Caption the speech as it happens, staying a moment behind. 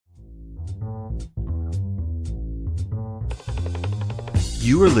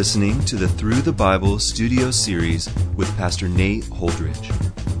You are listening to the Through the Bible studio series with Pastor Nate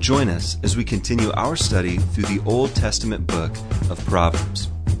Holdridge. Join us as we continue our study through the Old Testament book of Proverbs.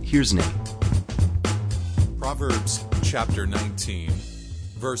 Here's Nate. Proverbs chapter 19,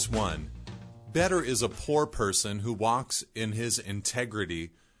 verse 1. Better is a poor person who walks in his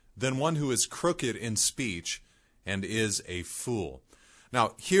integrity than one who is crooked in speech and is a fool.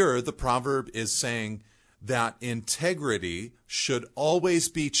 Now, here the proverb is saying that integrity should always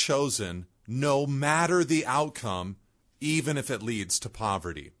be chosen no matter the outcome, even if it leads to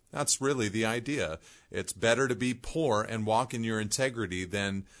poverty. That's really the idea. It's better to be poor and walk in your integrity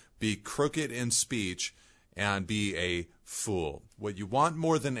than be crooked in speech and be a fool. What you want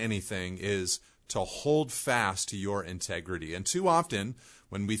more than anything is to hold fast to your integrity. And too often,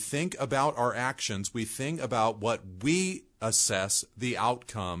 when we think about our actions, we think about what we assess the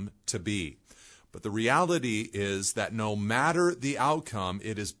outcome to be. But the reality is that no matter the outcome,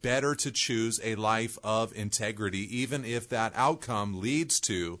 it is better to choose a life of integrity, even if that outcome leads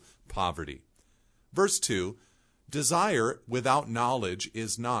to poverty. Verse 2, desire without knowledge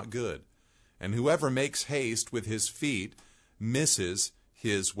is not good, and whoever makes haste with his feet misses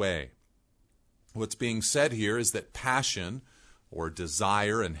his way. What's being said here is that passion, or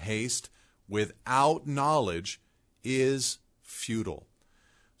desire and haste, without knowledge is futile.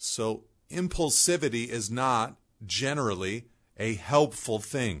 So, impulsivity is not generally a helpful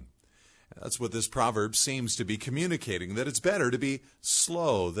thing. That's what this proverb seems to be communicating, that it's better to be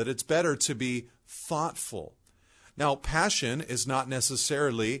slow, that it's better to be thoughtful. Now, passion is not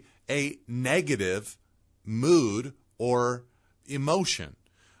necessarily a negative mood or emotion.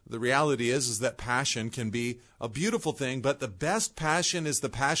 The reality is that passion can be a beautiful thing, but the best passion is the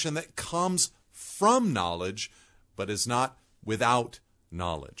passion that comes from knowledge, but is not without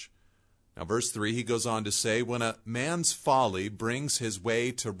knowledge. Now, verse 3, he goes on to say, when a man's folly brings his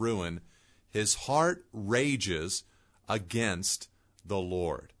way to ruin, his heart rages against the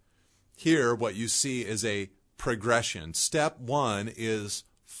Lord. Here, what you see is a progression. Step 1 is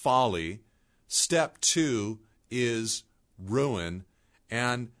folly. Step 2 is ruin.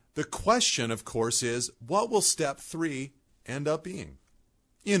 And the question, of course, is, what will step 3 end up being?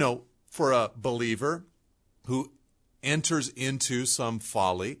 You know, for a believer who enters into some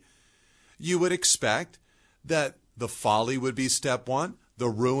folly, you would expect that the folly would be step 1, the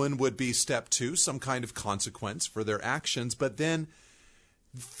ruin would be step 2, some kind of consequence for their actions. But then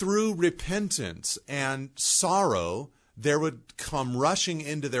through repentance and sorrow, there would come rushing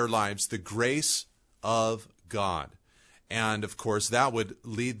into their lives the grace of God. And of course, that would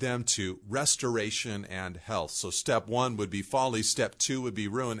lead them to restoration and health. So step 1 would be folly, step 2 would be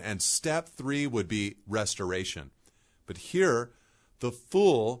ruin, and step 3 would be restoration. But here, the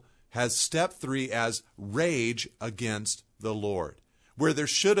fool has step 3 as rage against the Lord. Where there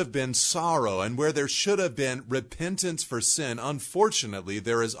should have been sorrow and where there should have been repentance for sin, unfortunately,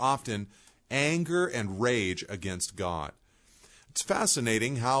 there is often anger and rage against God. It's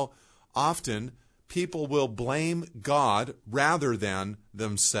fascinating how often people will blame God rather than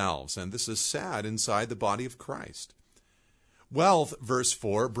themselves, and this is sad inside the body of Christ. Wealth, verse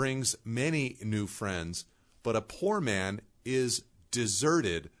 4, brings many new friends, but a poor man is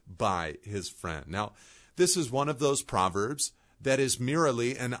deserted by his friend. Now, this is one of those proverbs that is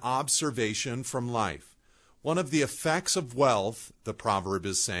merely an observation from life. One of the effects of wealth, the proverb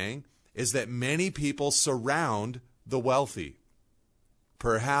is saying, is that many people surround the wealthy.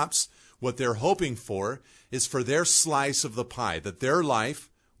 Perhaps what they're hoping for is for their slice of the pie, that their life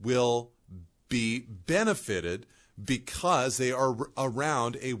will be benefited because they are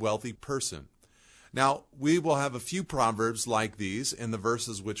around a wealthy person. Now, we will have a few proverbs like these in the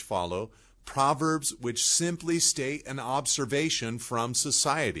verses which follow, proverbs which simply state an observation from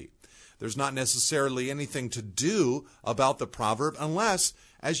society. There's not necessarily anything to do about the proverb unless,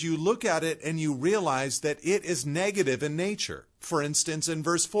 as you look at it and you realize that it is negative in nature. For instance, in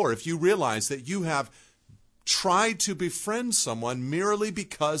verse 4, if you realize that you have tried to befriend someone merely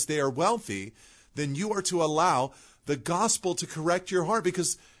because they are wealthy, then you are to allow the gospel to correct your heart,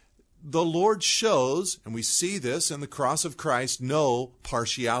 because the Lord shows, and we see this in the cross of Christ, no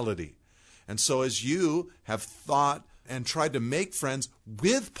partiality. And so as you have thought and tried to make friends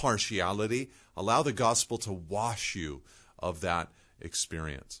with partiality, allow the gospel to wash you of that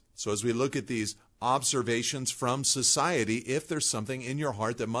experience. So as we look at these observations from society, if there's something in your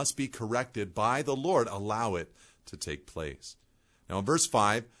heart that must be corrected by the Lord, allow it to take place. Now in verse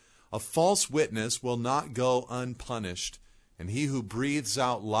 5, a false witness will not go unpunished, and he who breathes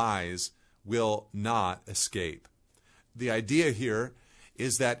out lies will not escape. The idea here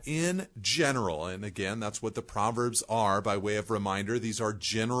is that in general, and again, that's what the Proverbs are by way of reminder, these are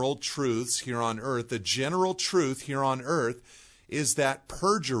general truths here on earth. The general truth here on earth is that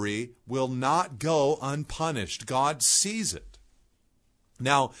perjury will not go unpunished. God sees it.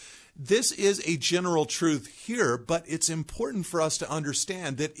 Now, this is a general truth here, but it's important for us to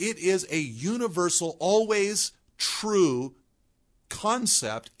understand that it is a universal, always true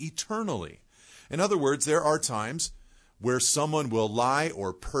concept eternally. In other words, there are times where someone will lie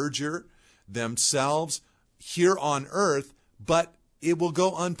or perjure themselves here on earth, but it will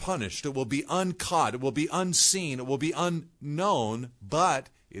go unpunished. It will be uncaught. It will be unseen. It will be unknown, but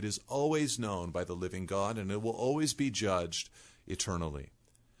it is always known by the living God, and it will always be judged eternally.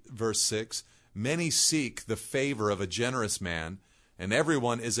 Verse 6, many seek the favor of a generous man, and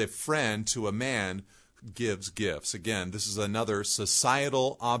everyone is a friend to a man who gives gifts. Again, this is another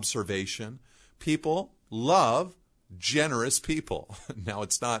societal observation. People love generous people. Now,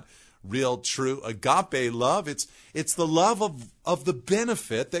 it's not real true agape love. It's the love of the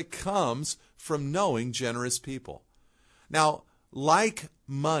benefit that comes from knowing generous people. Now, like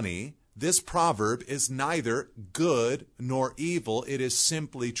money, this proverb is neither good nor evil. It is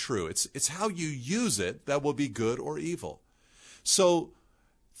simply true. It's how you use it that will be good or evil. So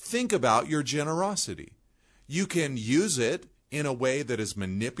think about your generosity. You can use it in a way that is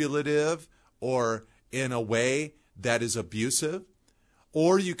manipulative or in a way that is abusive.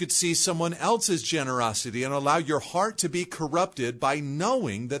 Or you could see someone else's generosity and allow your heart to be corrupted by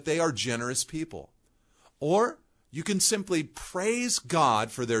knowing that they are generous people. Or you can simply praise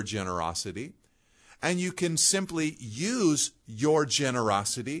God for their generosity, and you can simply use your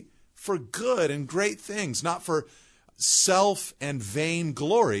generosity for good and great things, not for self and vain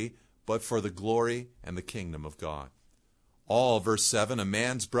glory, but for the glory and the kingdom of God. All, verse 7, a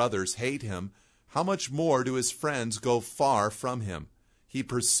man's brothers hate him. How much more do his friends go far from him? He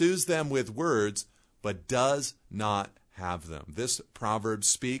pursues them with words, but does not have them. This proverb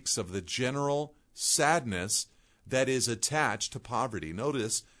speaks of the general sadness that is attached to poverty.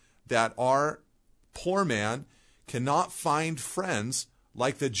 Notice that our poor man cannot find friends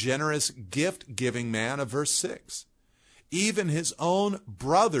like the generous gift-giving man of verse 6. Even his own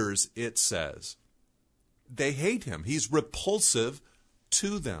brothers, it says, they hate him. He's repulsive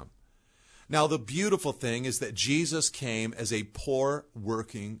to them. Now, the beautiful thing is that Jesus came as a poor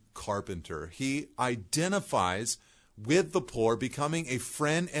working carpenter. He identifies with the poor, becoming a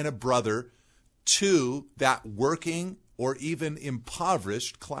friend and a brother to that working or even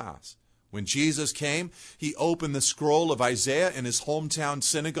impoverished class. When Jesus came, he opened the scroll of Isaiah in his hometown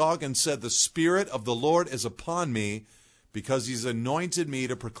synagogue and said, "The Spirit of the Lord is upon me, because he's anointed me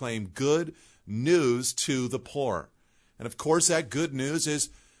to proclaim good news to the poor." And of course, that good news is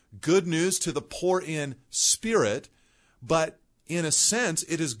good news to the poor in spirit, but in a sense,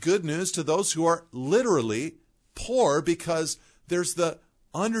 it is good news to those who are literally poor, because there's the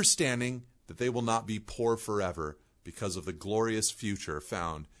understanding that they will not be poor forever because of the glorious future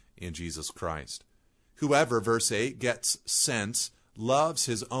found in Jesus Christ. Whoever, verse 8, gets sense loves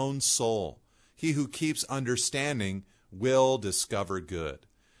his own soul. He who keeps understanding will discover good.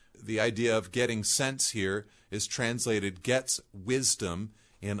 The idea of getting sense here is translated gets wisdom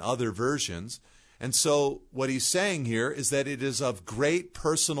in other versions. And so what he's saying here is that it is of great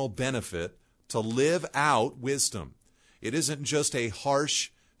personal benefit to live out wisdom. It isn't just a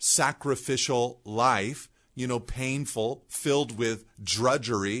harsh, sacrificial life, painful, filled with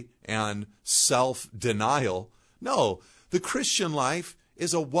drudgery and self-denial. No, the Christian life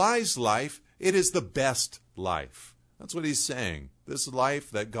is a wise life. It is the best life. That's what he's saying. This life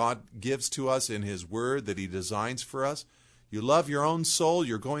that God gives to us in his word that he designs for us, you love your own soul,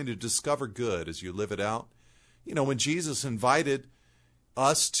 you're going to discover good as you live it out. When Jesus invited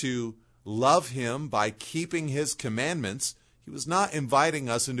us to love him by keeping his commandments, he was not inviting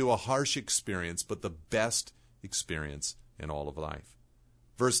us into a harsh experience, but the best experience in all of life.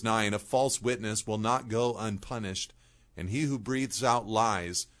 Verse 9, a false witness will not go unpunished, and he who breathes out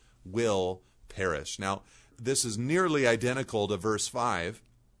lies will perish. Now, this is nearly identical to verse 5,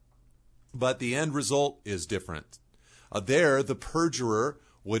 but the end result is different. There, the perjurer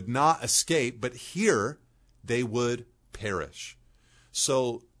would not escape, but here they would perish.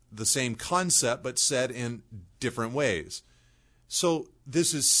 So the same concept, but said in different ways. So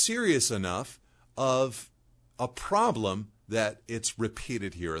this is serious enough of a problem that it's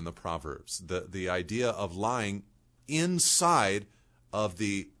repeated here in the Proverbs. The idea of lying inside of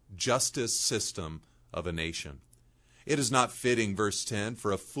the justice system of a nation. It is not fitting, verse 10,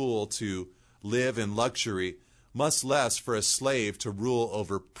 for a fool to live in luxury, much less for a slave to rule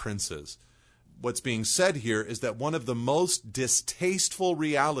over princes. what's being said here is that one of the most distasteful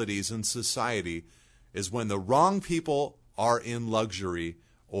realities in society is when the wrong people are in luxury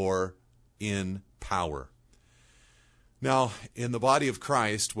or in power. Now, in the body of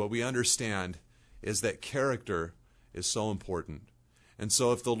Christ, what we understand is that character is so important. And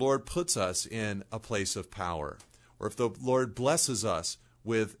so if the Lord puts us in a place of power, or if the Lord blesses us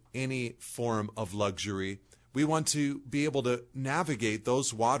with any form of luxury, we want to be able to navigate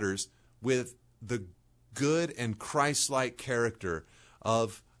those waters with the good and Christ-like character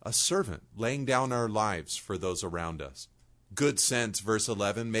of a servant, laying down our lives for those around us. Good sense, verse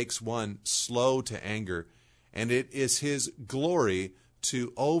 11, makes one slow to anger, and it is his glory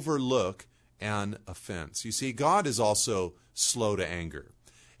to overlook an offense. You see, God is also slow to anger,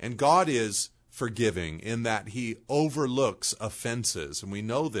 and God is forgiving in that he overlooks offenses, and we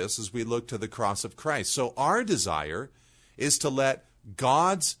know this as we look to the cross of Christ. So our desire is to let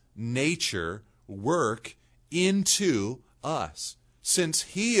God's nature work into us. Since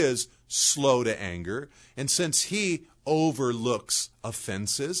he is slow to anger, and since he overlooks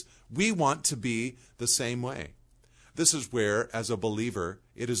offenses, we want to be the same way. This is where, as a believer,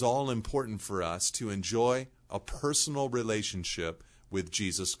 it is all important for us to enjoy a personal relationship with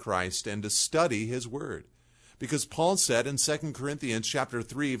Jesus Christ and to study his word. Because Paul said in 2 Corinthians chapter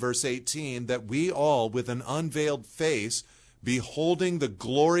 3, verse 18, that we all with an unveiled face, beholding the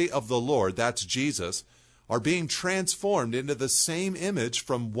glory of the Lord, that's Jesus, are being transformed into the same image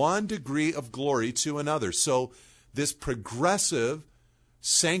from one degree of glory to another. So this progressive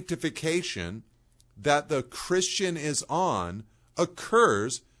sanctification that the Christian is on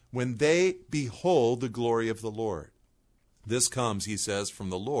occurs when they behold the glory of the Lord. This comes, he says, from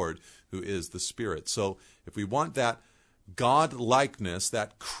the Lord, who is the Spirit. So if we want that God-likeness,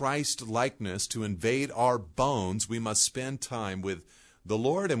 that Christ-likeness to invade our bones, we must spend time with the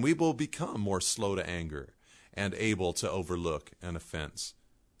Lord, and we will become more slow to anger and able to overlook an offense.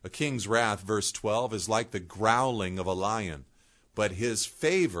 A king's wrath, verse 12, is like the growling of a lion, but his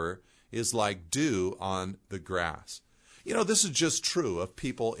favor is like dew on the grass. You know, this is just true of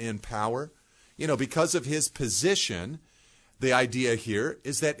people in power. You know, because of his position, the idea here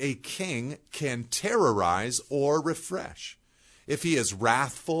is that a king can terrorize or refresh. If he is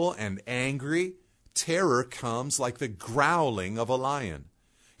wrathful and angry, terror comes like the growling of a lion.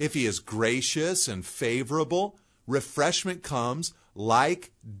 If he is gracious and favorable, refreshment comes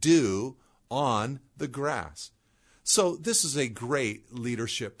like dew on the grass. So this is a great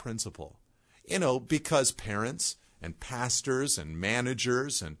leadership principle. You know, because parents and pastors and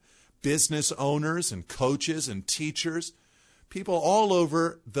managers and business owners and coaches and teachers, people all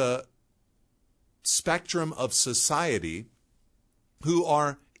over the spectrum of society who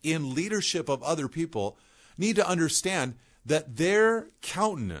are in leadership of other people need to understand that their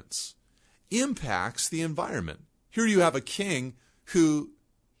countenance impacts the environment. Here you have a king who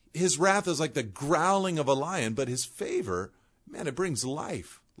his wrath is like the growling of a lion, but his favor, man, it brings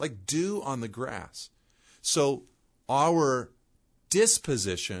life, like dew on the grass. So our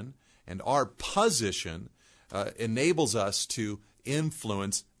disposition and our position enables us to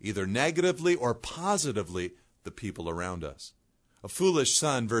influence either negatively or positively the people around us. A foolish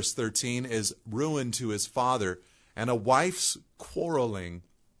son, verse 13, is ruin to his father, and a wife's quarreling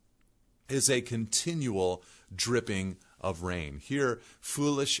is a continual dripping of rain. Here,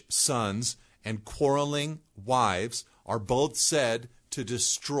 foolish sons and quarreling wives are both said to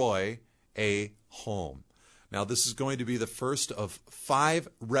destroy a home. Now, this is going to be the first of 5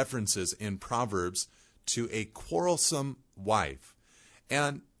 references in Proverbs to a quarrelsome wife.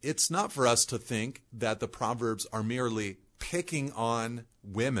 And it's not for us to think that the Proverbs are merely picking on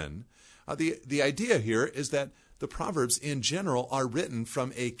women. The idea here is that the Proverbs in general are written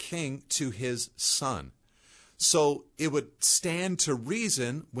from a king to his son. So it would stand to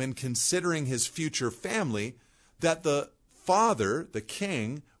reason when considering his future family that the father, the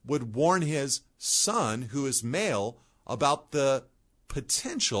king, would warn his son, who is male, about the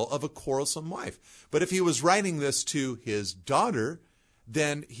potential of a quarrelsome wife. But if he was writing this to his daughter,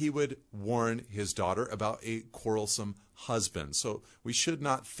 then he would warn his daughter about a quarrelsome husband. So we should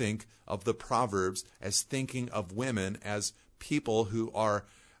not think of the Proverbs as thinking of women as people who are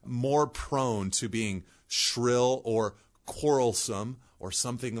more prone to being shrill or quarrelsome or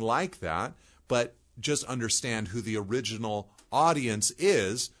something like that, but just understand who the original audience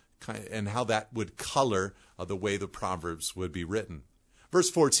is and how that would color the way the Proverbs would be written. Verse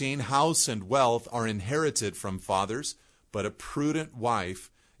 14, house and wealth are inherited from fathers, but a prudent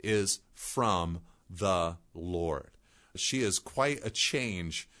wife is from the Lord. She is quite a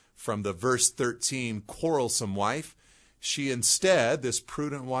change from the verse 13 quarrelsome wife. She instead, this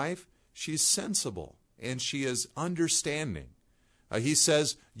prudent wife, she's sensible and she is understanding. He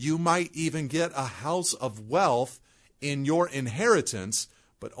says, you might even get a house of wealth in your inheritance,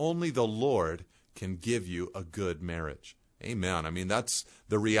 but only the Lord can give you a good marriage. Amen. I mean, that's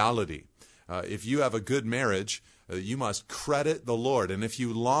the reality. If you have a good marriage, you must credit the Lord. And if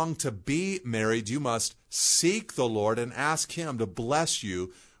you long to be married, you must seek the Lord and ask Him to bless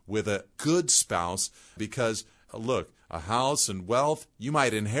you with a good spouse. Because, look, a house and wealth, you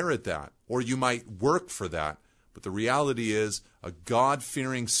might inherit that, or you might work for that. But the reality is, a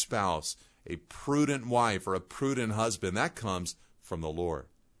God-fearing spouse, a prudent wife or a prudent husband, that comes from the Lord.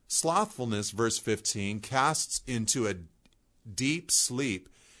 Slothfulness, verse 15, casts into a deep sleep,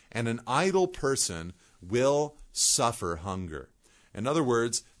 and an idle person will suffer hunger. In other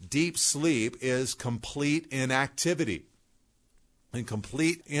words, deep sleep is complete inactivity. And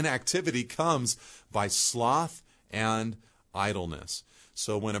complete inactivity comes by sloth and idleness.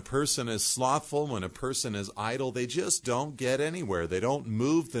 So when a person is slothful, when a person is idle, they just don't get anywhere. They don't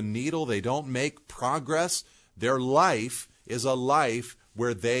move the needle. They don't make progress. Their life is a life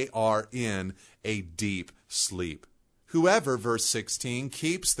where they are in a deep sleep. Whoever, verse 16,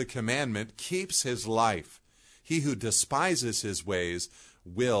 keeps the commandment keeps his life. He who despises his ways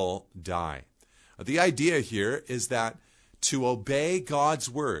will die. The idea here is that to obey God's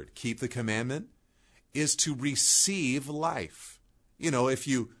word, keep the commandment, is to receive life. You know, if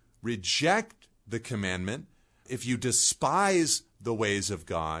you reject the commandment, if you despise the ways of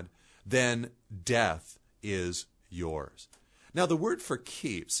God, then death is yours. Now, the word for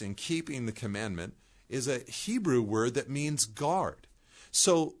keeps, in keeping the commandment, is a Hebrew word that means guard.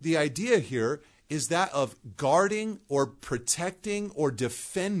 So the idea here is that of guarding or protecting or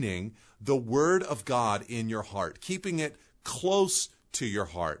defending the word of God in your heart, keeping it close to your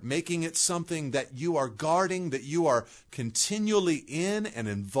heart, making it something that you are guarding, that you are continually in and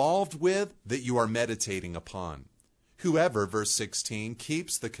involved with, that you are meditating upon. Whoever, verse 16,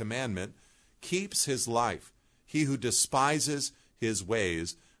 keeps the commandment keeps his life. He who despises his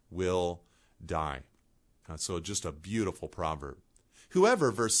ways will die. So just a beautiful proverb.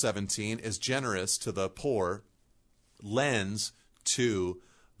 Whoever, verse 17, is generous to the poor lends to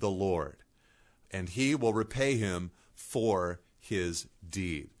the Lord, and He will repay him for his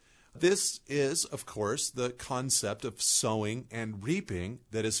deed. This is, of course, the concept of sowing and reaping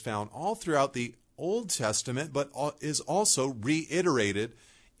that is found all throughout the Old Testament, but is also reiterated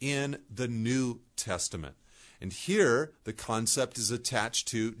in the New Testament. And here, the concept is attached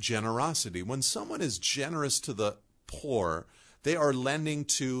to generosity. When someone is generous to the poor, they are lending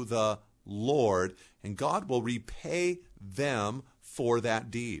to the Lord, and God will repay them for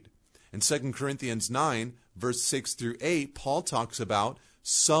that deed. In 2 Corinthians 9, verse 6 through 8, Paul talks about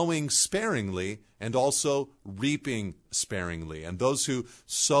sowing sparingly and also reaping sparingly. And those who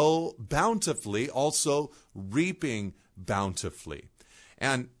sow bountifully also reaping bountifully.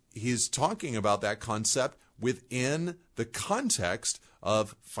 And he's talking about that concept within the context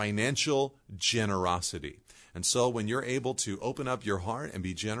of financial generosity. And so when you're able to open up your heart and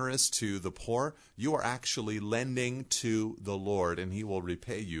be generous to the poor, you are actually lending to the Lord, and He will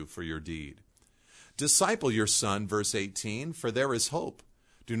repay you for your deed. Disciple your son, verse 18, for there is hope.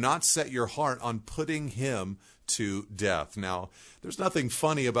 Do not set your heart on putting him to death. Now, there's nothing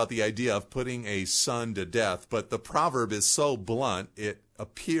funny about the idea of putting a son to death, but the proverb is so blunt, it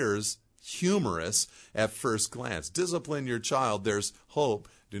appears humorous at first glance. Discipline your child, there's hope.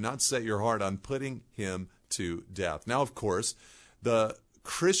 Do not set your heart on putting him to death. Now, of course, the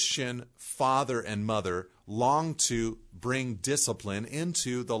Christian father and mother long to bring discipline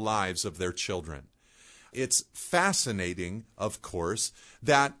into the lives of their children. It's fascinating, of course,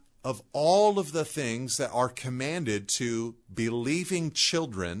 that of all of the things that are commanded to believing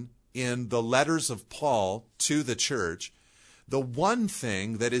children in the letters of Paul to the church, the one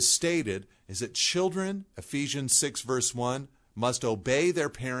thing that is stated is that children, Ephesians 6 verse 1, must obey their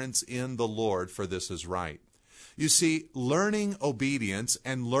parents in the Lord, for this is right. You see, learning obedience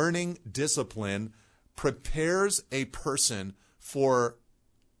and learning discipline prepares a person for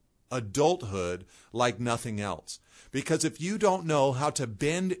adulthood like nothing else. Because if you don't know how to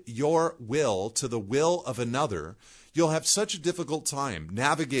bend your will to the will of another, you'll have such a difficult time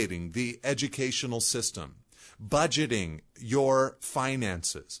navigating the educational system, budgeting your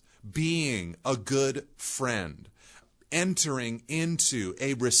finances, being a good friend, entering into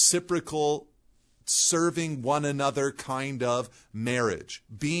a reciprocal serving one another kind of marriage,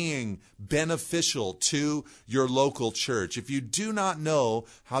 being beneficial to your local church. If you do not know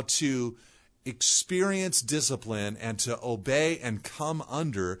how to experience discipline and to obey and come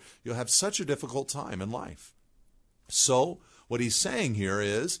under, you'll have such a difficult time in life. So what he's saying here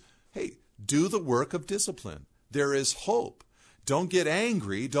is, hey, Do the work of discipline. There is hope. Don't get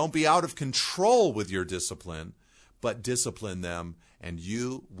angry. Don't be out of control with your discipline, but discipline them, and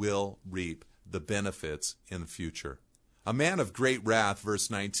you will reap the benefits in the future. A man of great wrath, verse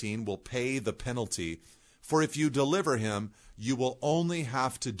 19, will pay the penalty, for if you deliver him, you will only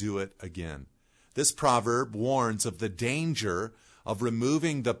have to do it again. This proverb warns of the danger of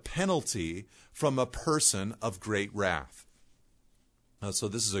removing the penalty from a person of great wrath. So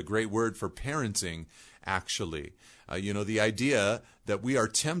this is a great word for parenting, actually. The idea that we are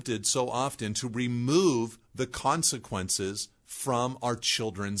tempted so often to remove the consequences from our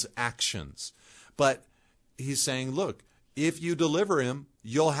children's actions. But he's saying, look, if you deliver him,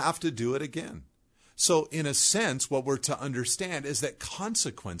 you'll have to do it again. So in a sense, what we're to understand is that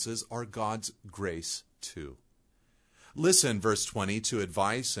consequences are God's grace too. Listen, verse 20, to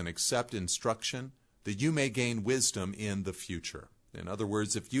advice and accept instruction, that you may gain wisdom in the future. In other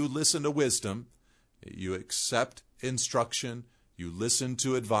words, if you listen to wisdom, you accept instruction, you listen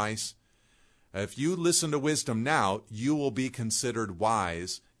to advice. If you listen to wisdom now, you will be considered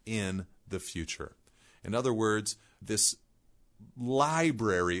wise in the future. In other words, this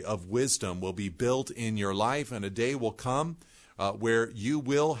library of wisdom will be built in your life, and a day will come where you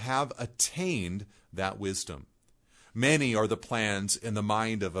will have attained that wisdom. Many are the plans in the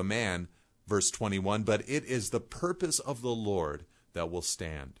mind of a man, verse 21, but it is the purpose of the Lord that will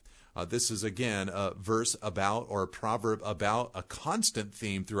stand. This is again a verse about, or a proverb about, a constant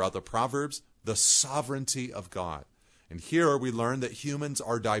theme throughout the Proverbs, the sovereignty of God. And here we learn that humans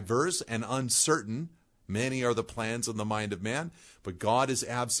are diverse and uncertain. Many are the plans in the mind of man, but God is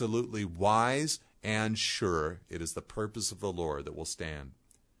absolutely wise and sure. It is the purpose of the Lord that will stand.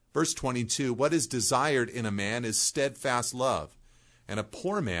 Verse 22, what is desired in a man is steadfast love, and a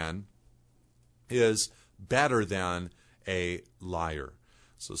poor man is better than a liar.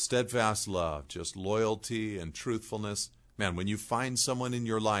 So steadfast love, just loyalty and truthfulness. Man, when you find someone in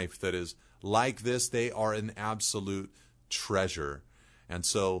your life that is like this, they are an absolute treasure. And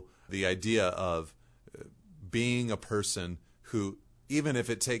so the idea of being a person who, even if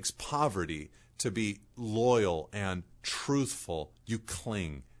it takes poverty to be loyal and truthful, you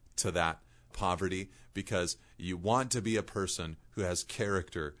cling to that poverty because you want to be a person who has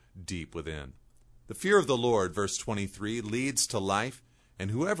character deep within. The fear of the Lord, verse 23, leads to life,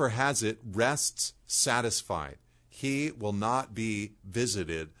 and whoever has it rests satisfied. He will not be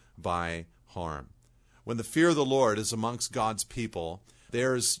visited by harm. When the fear of the Lord is amongst God's people,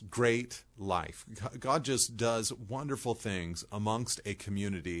 there's great life. God just does wonderful things amongst a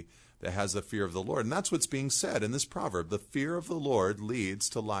community that has the fear of the Lord. And that's what's being said in this proverb. The fear of the Lord leads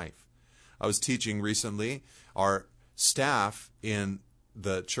to life. I was teaching recently our staff in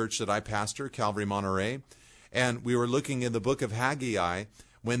the church that I pastor, Calvary Monterey, and we were looking in the book of Haggai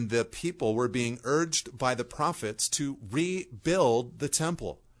when the people were being urged by the prophets to rebuild the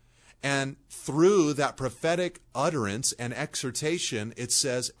temple. And through that prophetic utterance and exhortation, it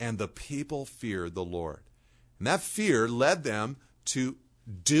says, and the people feared the Lord. And that fear led them to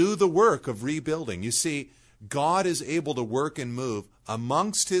do the work of rebuilding. You see, God is able to work and move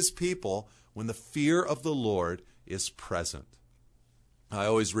amongst his people when the fear of the Lord is present. I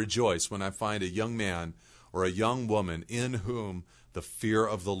always rejoice when I find a young man or a young woman in whom the fear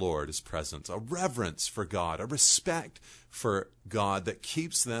of the Lord is present, a reverence for God, a respect for God that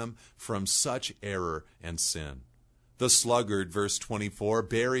keeps them from such error and sin. The sluggard, verse 24,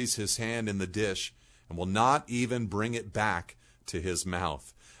 buries his hand in the dish and will not even bring it back to his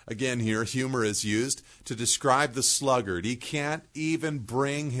mouth. Again, here, humor is used to describe the sluggard. He can't even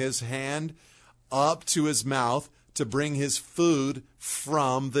bring his hand up to his mouth to bring his food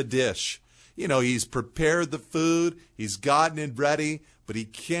from the dish. You know, he's prepared the food, he's gotten it ready, but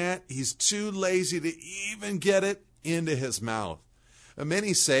he's too lazy to even get it into his mouth. And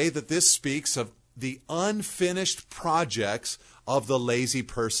many say that this speaks of the unfinished projects of the lazy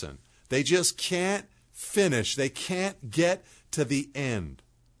person. They just can't finish, they can't get to the end.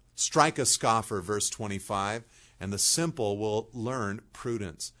 Strike a scoffer, verse 25, and the simple will learn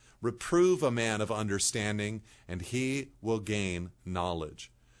prudence. Reprove a man of understanding, and he will gain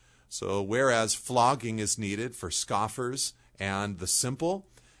knowledge. So whereas flogging is needed for scoffers and the simple,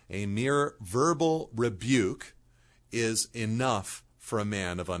 a mere verbal rebuke is enough for a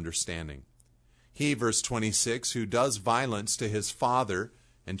man of understanding. He, verse 26, who does violence to his father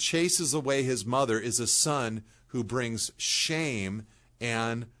and chases away his mother is a son who brings shame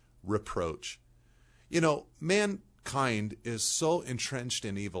and reproach. You know, mankind is so entrenched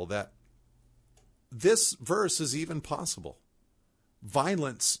in evil that this verse is even possible.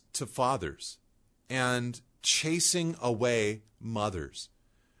 Violence to fathers and chasing away mothers.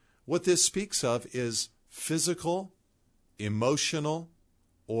 What this speaks of is physical, emotional,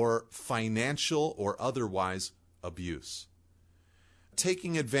 or financial or otherwise abuse.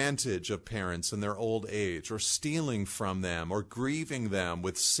 Taking advantage of parents in their old age, or stealing from them, or grieving them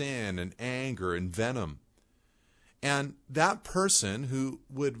with sin and anger and venom. And that person who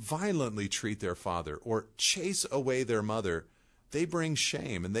would violently treat their father or chase away their mother, they bring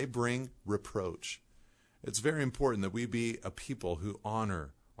shame and they bring reproach. It's very important that we be a people who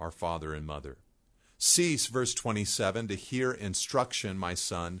honor our father and mother. Cease, verse 27, to hear instruction, my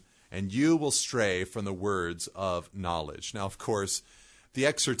son, and you will stray from the words of knowledge. Now, of course, the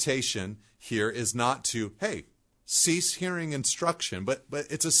exhortation here is not to, hey, cease hearing instruction, but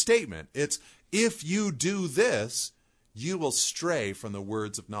it's a statement. It's, if you do this, you will stray from the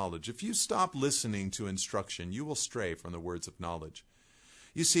words of knowledge. If you stop listening to instruction, you will stray from the words of knowledge.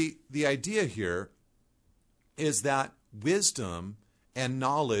 You see, the idea here is that wisdom and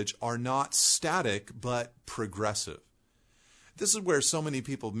knowledge are not static, but progressive. This is where so many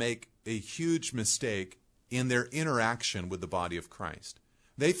people make a huge mistake in their interaction with the body of Christ.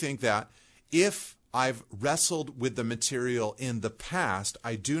 They think that if I've wrestled with the material in the past,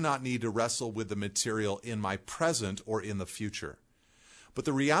 I do not need to wrestle with the material in my present or in the future. But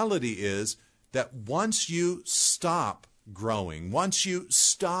the reality is that once you stop growing, once you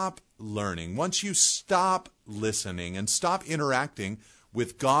stop learning, once you stop listening and stop interacting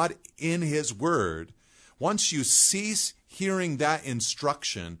with God in His Word, once you cease hearing that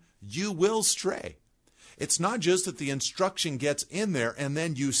instruction, you will stray. It's not just that the instruction gets in there and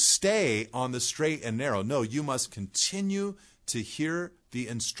then you stay on the straight and narrow. No, you must continue to hear the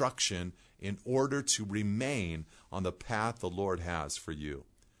instruction in order to remain on the path the Lord has for you.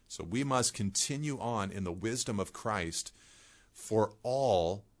 So we must continue on in the wisdom of Christ for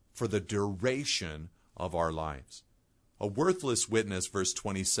the duration of our lives. A worthless witness, verse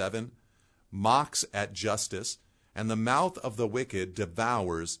 27, mocks at justice, and the mouth of the wicked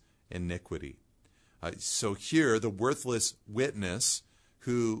devours iniquity. So here, the worthless witness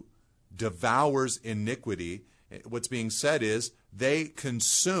who devours iniquity, what's being said is they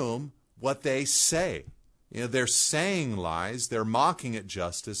consume what they say. They're saying lies, they're mocking at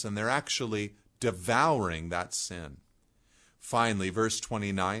justice, and they're actually devouring that sin. Finally, verse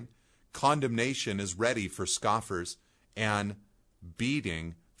 29, condemnation is ready for scoffers and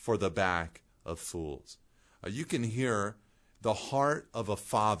beating for the back of fools. You can hear the heart of a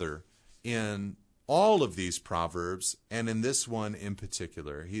father in all of these proverbs, and in this one in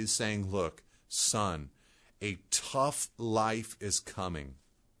particular. He's saying, look, son, a tough life is coming.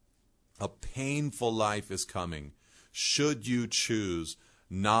 A painful life is coming, should you choose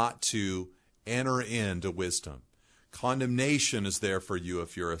not to enter into wisdom. Condemnation is there for you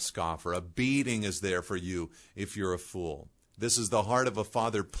if you're a scoffer. A beating is there for you if you're a fool. This is the heart of a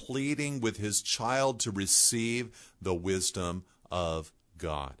father pleading with his child to receive the wisdom of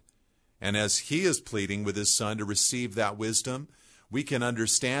God. And as he is pleading with his son to receive that wisdom, we can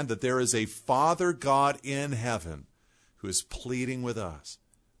understand that there is a Father God in heaven who is pleading with us.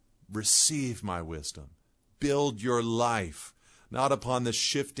 Receive my wisdom. Build your life, not upon the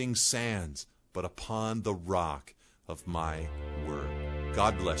shifting sands, but upon the rock of my word.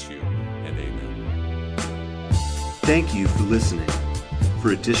 God bless you, and amen. Thank you for listening.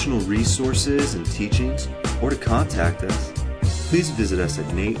 For additional resources and teachings, or to contact us, please visit us at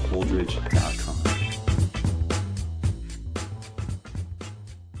nateholdridge.com.